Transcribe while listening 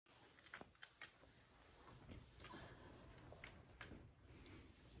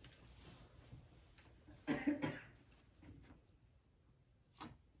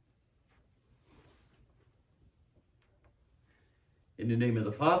In the name of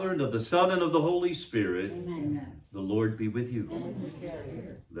the Father, and of the Son, and of the Holy Spirit. Amen. The Lord be with you. And with your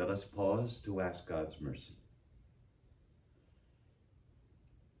spirit. Let us pause to ask God's mercy.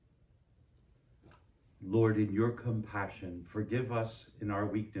 Lord, in your compassion, forgive us in our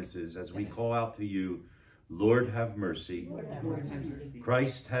weaknesses as we call out to you, Lord, have mercy. Lord, have mercy.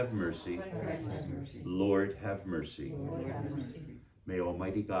 Christ, have mercy. Christ, have mercy. Lord, have mercy. Lord, have mercy. May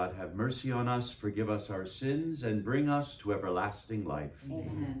Almighty God have mercy on us, forgive us our sins, and bring us to everlasting life.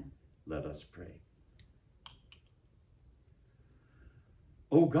 Amen. Let us pray.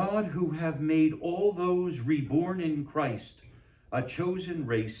 O God, who have made all those reborn in Christ a chosen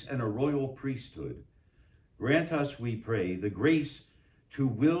race and a royal priesthood, grant us, we pray, the grace to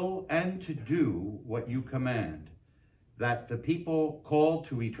will and to do what you command, that the people called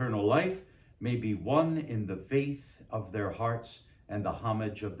to eternal life may be one in the faith of their hearts and the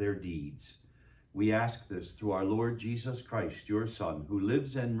homage of their deeds. We ask this through our Lord Jesus Christ, your Son, who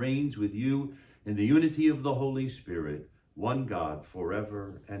lives and reigns with you in the unity of the Holy Spirit, one God,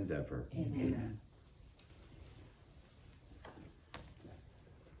 forever and ever. Amen.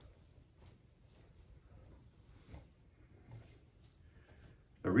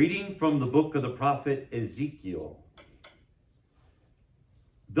 A reading from the book of the prophet Ezekiel.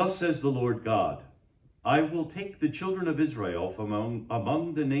 Thus says the Lord God, I will take the children of Israel from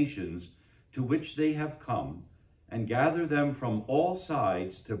among the nations to which they have come, and gather them from all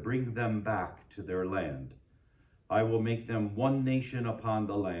sides to bring them back to their land. I will make them one nation upon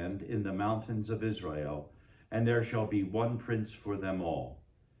the land in the mountains of Israel, and there shall be one prince for them all.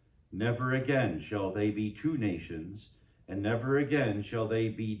 Never again shall they be two nations, and never again shall they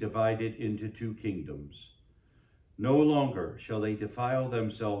be divided into two kingdoms. No longer shall they defile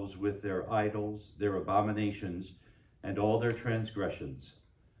themselves with their idols, their abominations, and all their transgressions.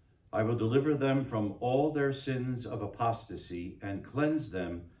 I will deliver them from all their sins of apostasy and cleanse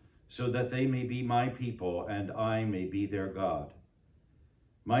them, so that they may be my people and I may be their God.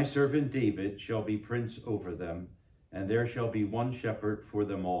 My servant David shall be prince over them, and there shall be one shepherd for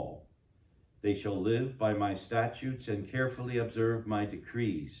them all. They shall live by my statutes and carefully observe my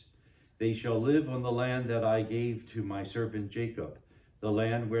decrees. They shall live on the land that I gave to my servant Jacob, the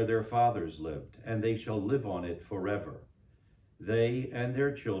land where their fathers lived, and they shall live on it forever. They and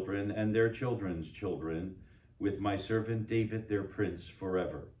their children's children, with my servant David their prince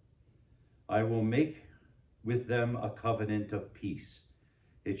forever. I will make with them a covenant of peace.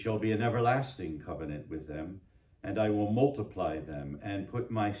 It shall be an everlasting covenant with them, and I will multiply them and put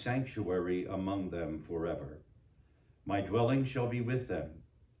my sanctuary among them forever. My dwelling shall be with them.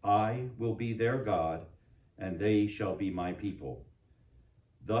 I will be their God, and they shall be my people.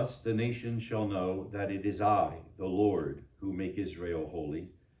 Thus the nations shall know that it is I, the Lord, who make Israel holy,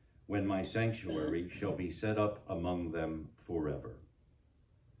 when my sanctuary shall be set up among them forever.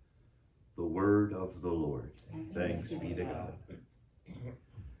 The word of the Lord. Thanks be to God.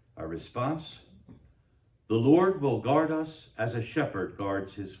 Our response: the Lord will guard us as a shepherd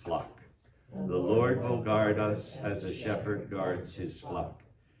guards his flock. The Lord will guard us as a shepherd guards his flock.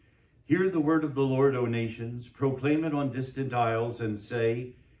 Hear the word of the Lord, O nations. Proclaim it on distant isles and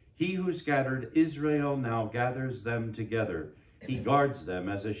say, he who scattered Israel now gathers them together. He guards them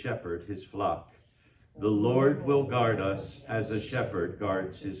as a shepherd his flock. The Lord will guard us as a shepherd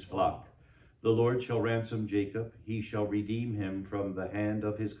guards his flock. The Lord shall ransom Jacob. He shall redeem him from the hand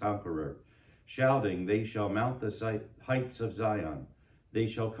of his conqueror. Shouting, they shall mount the heights of Zion. They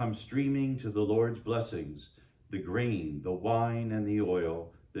shall come streaming to the Lord's blessings, the grain, the wine, and the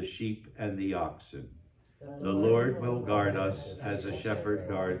oil, the sheep and the oxen. The Lord will guard us as a shepherd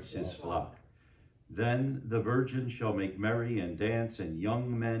guards his flock. Then the virgins shall make merry and dance, and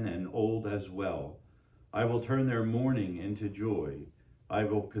young men and old as well. I will turn their mourning into joy. I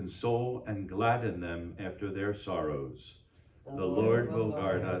will console and gladden them after their sorrows. The Lord will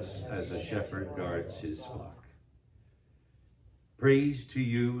guard us as a shepherd guards his flock. Praise to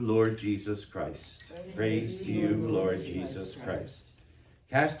you, Lord Jesus Christ. Praise to you, Lord Jesus Christ.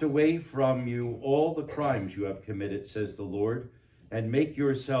 Cast away from you all the crimes you have committed, says the Lord, and make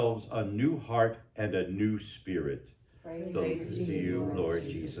yourselves a new heart and a new spirit. Praise to you, Lord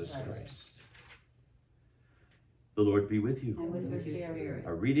Jesus Christ. The Lord be with you. And with your spirit.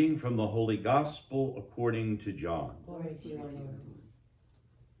 A reading from the Holy Gospel according to John. Glory to you, Lord.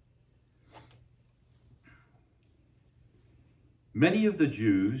 Many of the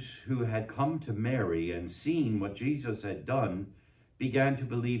Jews who had come to Mary and seen what Jesus had done began to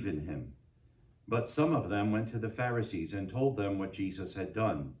believe in him. But some of them went to the Pharisees and told them what Jesus had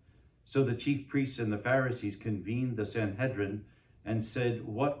done. So the chief priests and the Pharisees convened the Sanhedrin and said,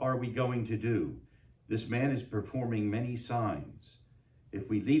 "What are we going to do? This man is performing many signs." If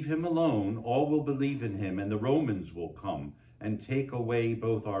we leave him alone, all will believe in him, and the Romans will come and take away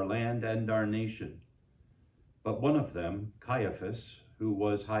both our land and our nation." But one of them, Caiaphas, who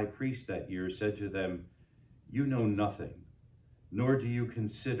was high priest that year, said to them, "You know nothing, nor do you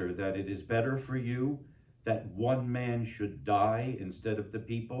consider that it is better for you that one man should die instead of the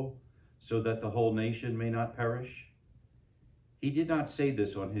people, so that the whole nation may not perish?" He did not say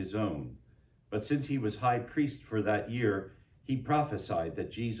this on his own, but since he was high priest for that year, he prophesied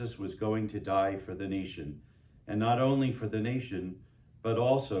that Jesus was going to die for the nation, and not only for the nation, but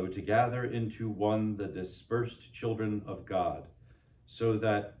also to gather into one the dispersed children of God, so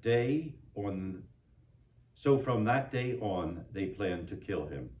from that day on they planned to kill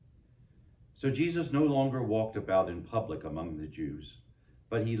him. So Jesus no longer walked about in public among the Jews,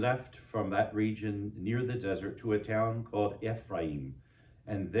 but he left from that region near the desert to a town called Ephraim,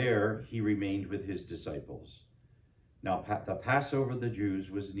 and there he remained with his disciples. Now the Passover of the Jews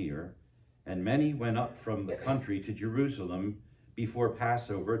was near, and many went up from the country to Jerusalem before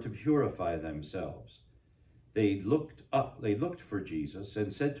Passover to purify themselves. They looked for Jesus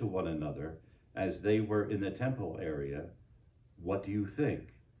and said to one another, as they were in the temple area, "What do you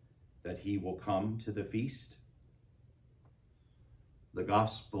think? That he will come to the feast?" The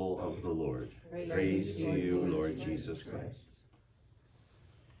Gospel of the Lord. Praise to you, Lord Jesus Christ.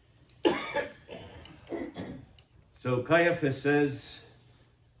 So Caiaphas says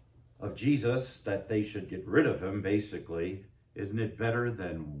of Jesus that they should get rid of him, basically. Isn't it better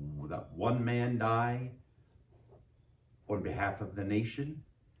than that one man die on behalf of the nation?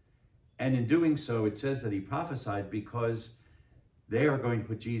 And in doing so, it says that he prophesied because they are going to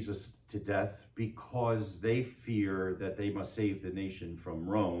put Jesus to death because they fear that they must save the nation from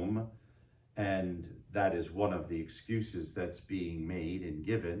Rome. And that is one of the excuses that's being made and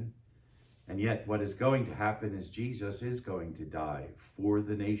given. And yet what is going to happen is Jesus is going to die for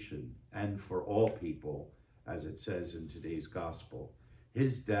the nation and for all people, as it says in today's gospel.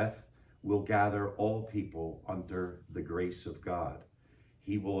 His death will gather all people under the grace of God.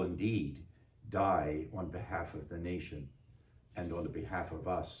 He will indeed die on behalf of the nation and on behalf of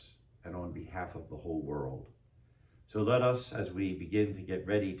us and on behalf of the whole world. So let us, as we begin to get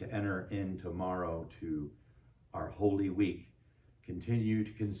ready to enter in tomorrow to our Holy Week, continue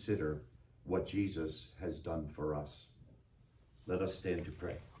to consider what Jesus has done for us. Let us stand to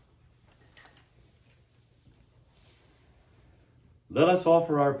pray. Let us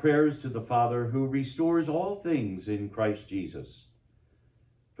offer our prayers to the Father who restores all things in Christ Jesus.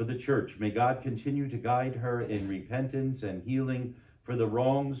 For the Church, may God continue to guide her in repentance and healing for the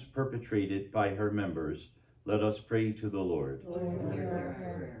wrongs perpetrated by her members. Let us pray to the Lord. Lord, hear our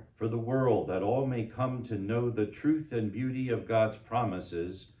prayer. For the world, that all may come to know the truth and beauty of God's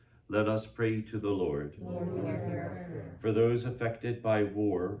promises, let us pray to the Lord. Lord, hear our prayer. For those affected by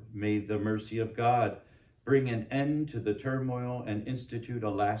war, may the mercy of God bring an end to the turmoil and institute a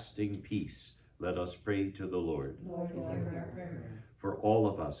lasting peace. Let us pray to the Lord. Lord, hear our prayer. For all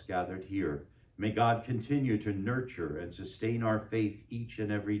of us gathered here, may God continue to nurture and sustain our faith each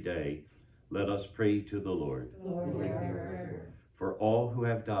and every day. Let us pray to the Lord. Lord, hear our prayer. For all who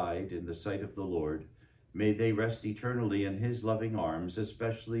have died in the sight of the Lord, may they rest eternally in his loving arms,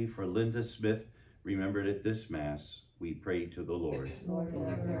 especially for Linda Smith, remembered at this Mass. We pray to the Lord. Lord,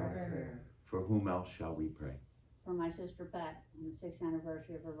 hear our prayer. For whom else shall we pray? For my sister Pat, on the 6th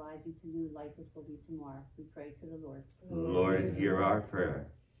anniversary of her rising to new life, which will be tomorrow, we pray to the Lord. Lord, hear our prayer.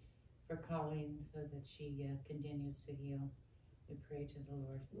 For Colleen, so that she continues to heal, we pray to the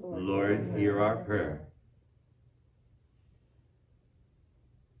Lord. Lord, hear our prayer.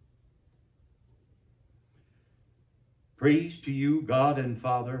 Praise to you, God and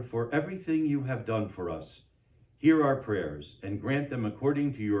Father, for everything you have done for us. Hear our prayers and grant them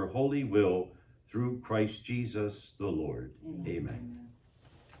according to your holy will, through Christ Jesus the Lord. Amen.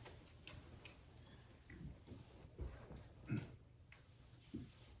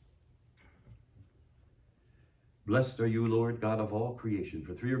 Blessed are you, Lord, God of all creation,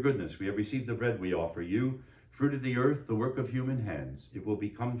 for through your goodness we have received the bread we offer you, fruit of the earth, the work of human hands. It will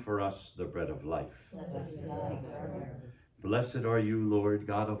become for us the bread of life. Blessed are you, Lord,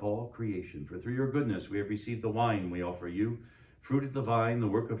 God of all creation, for through your goodness we have received the wine we offer you, fruit of the vine, the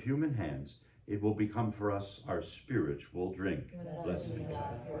work of human hands. It will become for us our spiritual drink. Blessed be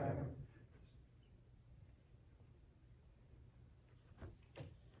God forever.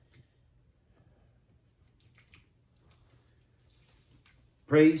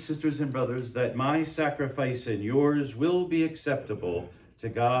 Pray, sisters and brothers, that my sacrifice and yours will be acceptable to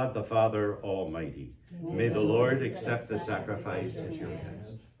God the Father Almighty. May the Lord accept the sacrifice at your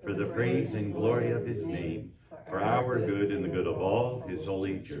hands for the praise and glory of his name, for our good and the good of all his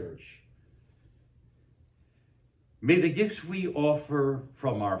holy church. May the gifts we offer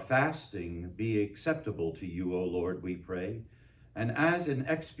from our fasting be acceptable to you, O Lord, we pray, and as an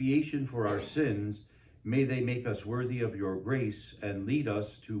expiation for our sins, may they make us worthy of your grace and lead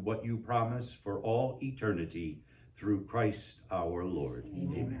us to what you promise for all eternity through Christ our Lord.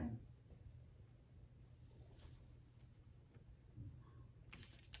 Amen.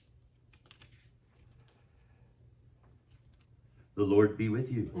 The Lord be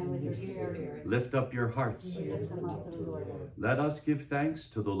with you. And with your spirit. Lift up your hearts. We lift them up to the Lord. Let us give thanks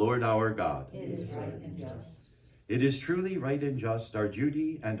to the Lord our God. It is right and just. It is truly right and just, our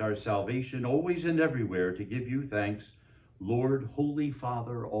duty and our salvation, always and everywhere, to give you thanks, Lord, Holy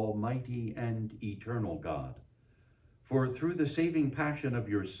Father, Almighty and eternal God. For through the saving passion of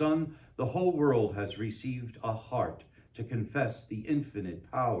your Son, the whole world has received a heart to confess the infinite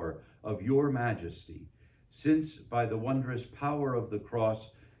power of your majesty, since by the wondrous power of the cross,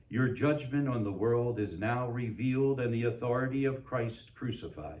 your judgment on the world is now revealed and the authority of Christ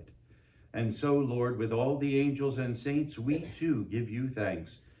crucified. And so, Lord, with all the angels and saints, we too give you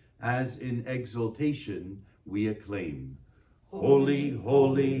thanks, as in exultation we acclaim. Holy,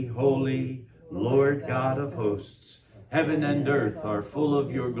 holy, holy, Lord God of hosts, heaven and earth are full of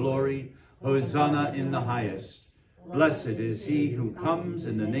your glory. Hosanna in the highest. Blessed is he who comes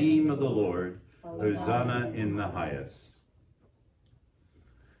in the name of the Lord. Hosanna in the highest.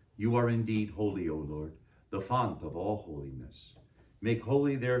 You are indeed holy, O Lord, the font of all holiness. Make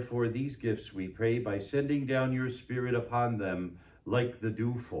holy, therefore, these gifts, we pray, by sending down your Spirit upon them like the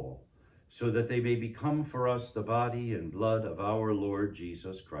dewfall, so that they may become for us the body and blood of our Lord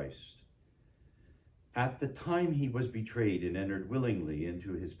Jesus Christ. At the time he was betrayed and entered willingly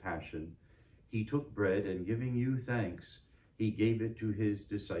into his passion, he took bread, and giving you thanks, he gave it to his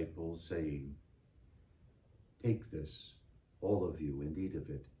disciples, saying, "Take this, all of you, and eat of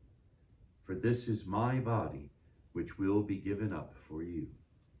it, for this is my body, which will be given up for you."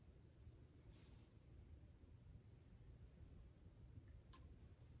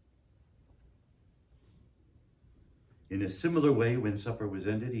 In a similar way, when supper was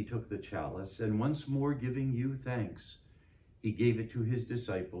ended, he took the chalice, and once more giving you thanks, he gave it to his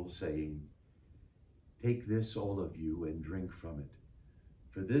disciples, saying, "Take this, all of you, and drink from it,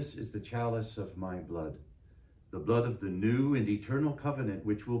 for this is the chalice of my blood, the blood of the new and eternal covenant,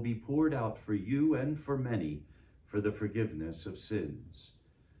 which will be poured out for you and for many for the forgiveness of sins.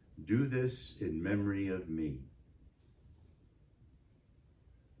 Do this in memory of me."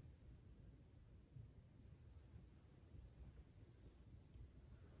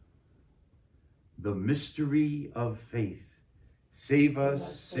 The mystery of faith. Save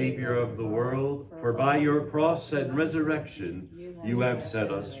us, Savior of the world, for by your cross and resurrection you have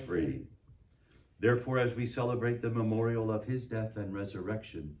set us free. Therefore, as we celebrate the memorial of his death and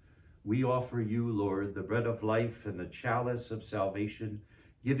resurrection, we offer you, Lord, the bread of life and the chalice of salvation,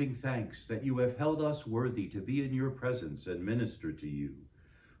 giving thanks that you have held us worthy to be in your presence and minister to you.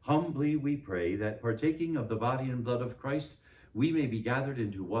 Humbly we pray that, partaking of the body and blood of Christ, we may be gathered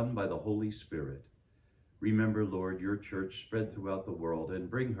into one by the Holy Spirit. Remember, Lord, your church spread throughout the world, and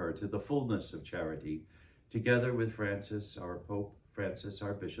bring her to the fullness of charity, together with Francis, our Pope, Francis,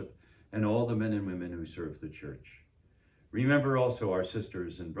 our Bishop, and all the men and women who serve the church. Remember also our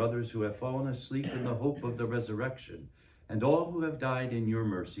sisters and brothers who have fallen asleep in the hope of the resurrection, and all who have died in your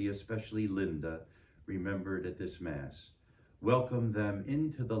mercy, especially Linda, remembered at this Mass. Welcome them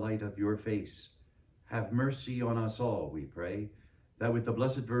into the light of your face. Have mercy on us all, we pray, that with the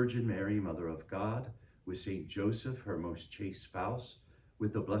Blessed Virgin Mary, Mother of God, with Saint Joseph, her most chaste spouse,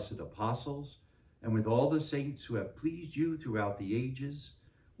 with the blessed apostles, and with all the saints who have pleased you throughout the ages,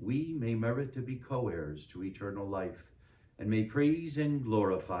 we may merit to be co-heirs to eternal life, and may praise and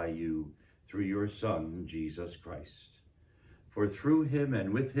glorify you through your Son, Jesus Christ. For through him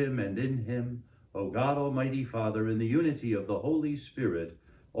and with him and in him, O God, Almighty Father, in the unity of the Holy Spirit,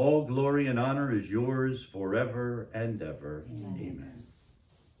 all glory and honor is yours forever and ever. Amen. Amen.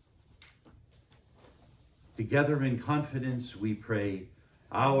 Together in confidence we pray,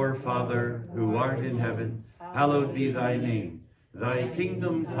 Our Father, who art in heaven, hallowed be thy name. Thy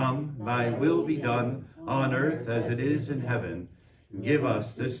kingdom come, thy will be done, on earth as it is in heaven. Give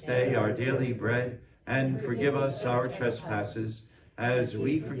us this day our daily bread, and forgive us our trespasses, as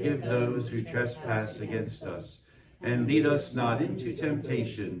we forgive those who trespass against us. And lead us not into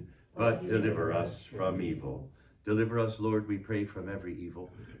temptation, but deliver us from evil. Deliver us, Lord, we pray, from every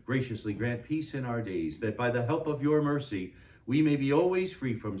evil. Graciously grant peace in our days, that by the help of your mercy, we may be always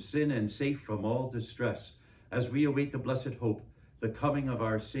free from sin and safe from all distress, as we await the blessed hope, the coming of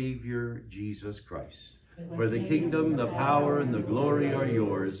our Savior, Jesus Christ. For the kingdom, the power, and the glory are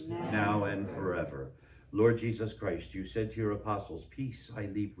yours, now and forever. Lord Jesus Christ, you said to your apostles, peace I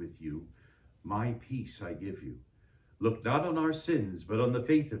leave with you, my peace I give you. Look not on our sins, but on the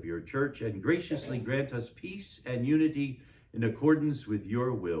faith of your church, and graciously grant us peace and unity in accordance with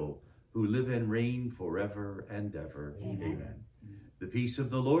your will, who live and reign forever and ever. Amen. The peace of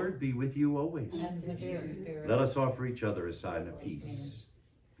the Lord be with you always. And with your spirit. Let us offer each other a sign of peace.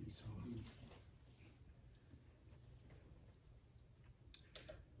 Peace.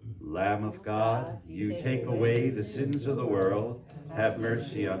 Lamb of God, you take away the sins of the world, have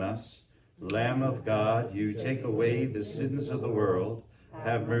mercy on us. Lamb of God, you take away the sins of the world,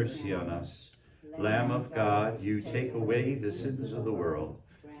 have mercy on us. Lamb of God, you take away the sins of the world,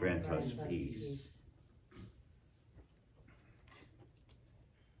 grant us peace.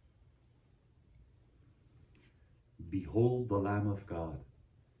 Behold the Lamb of God.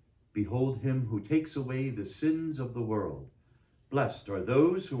 Behold him who takes away the sins of the world. Blessed are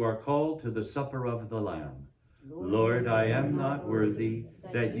those who are called to the supper of the Lamb. Lord, I am not worthy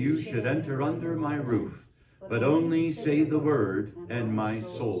that you should enter under my roof, but only say the word, and my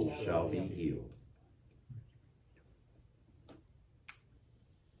soul shall be healed.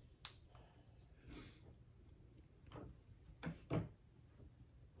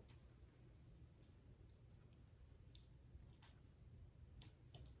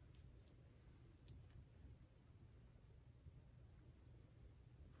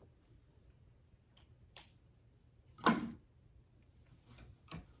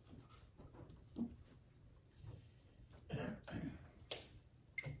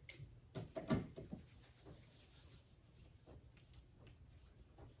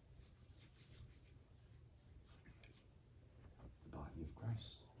 Body of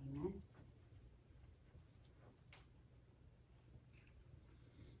Christ. Amen.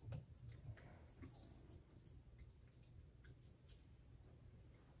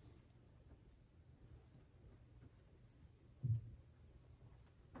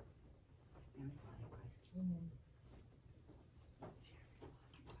 Amen.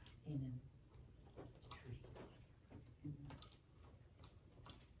 Amen.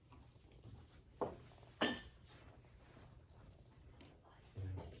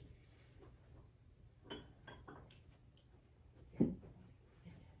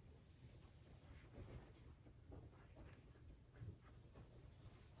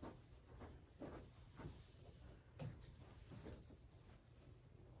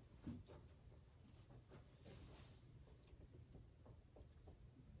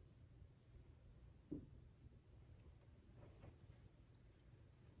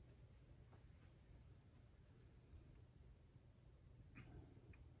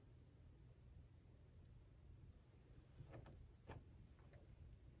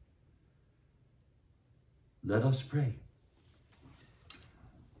 Let us pray.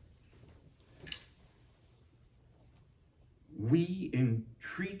 We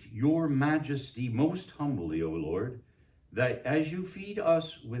entreat your majesty most humbly, O Lord, that as you feed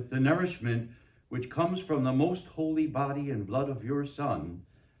us with the nourishment which comes from the most holy body and blood of your Son,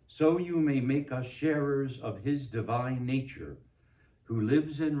 so you may make us sharers of his divine nature, who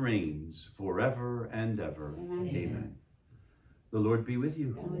lives and reigns forever and ever. Amen. Amen. The Lord be with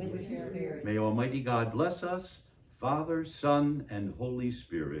you. And with your spirit. May Almighty God bless us, Father, Son, and Holy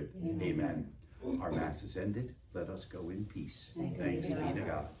Spirit. Amen. Amen. Our Mass is ended. Let us go in peace. Thanks be be to to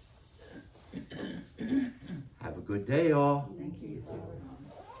God. Have a good day, all. Thank you.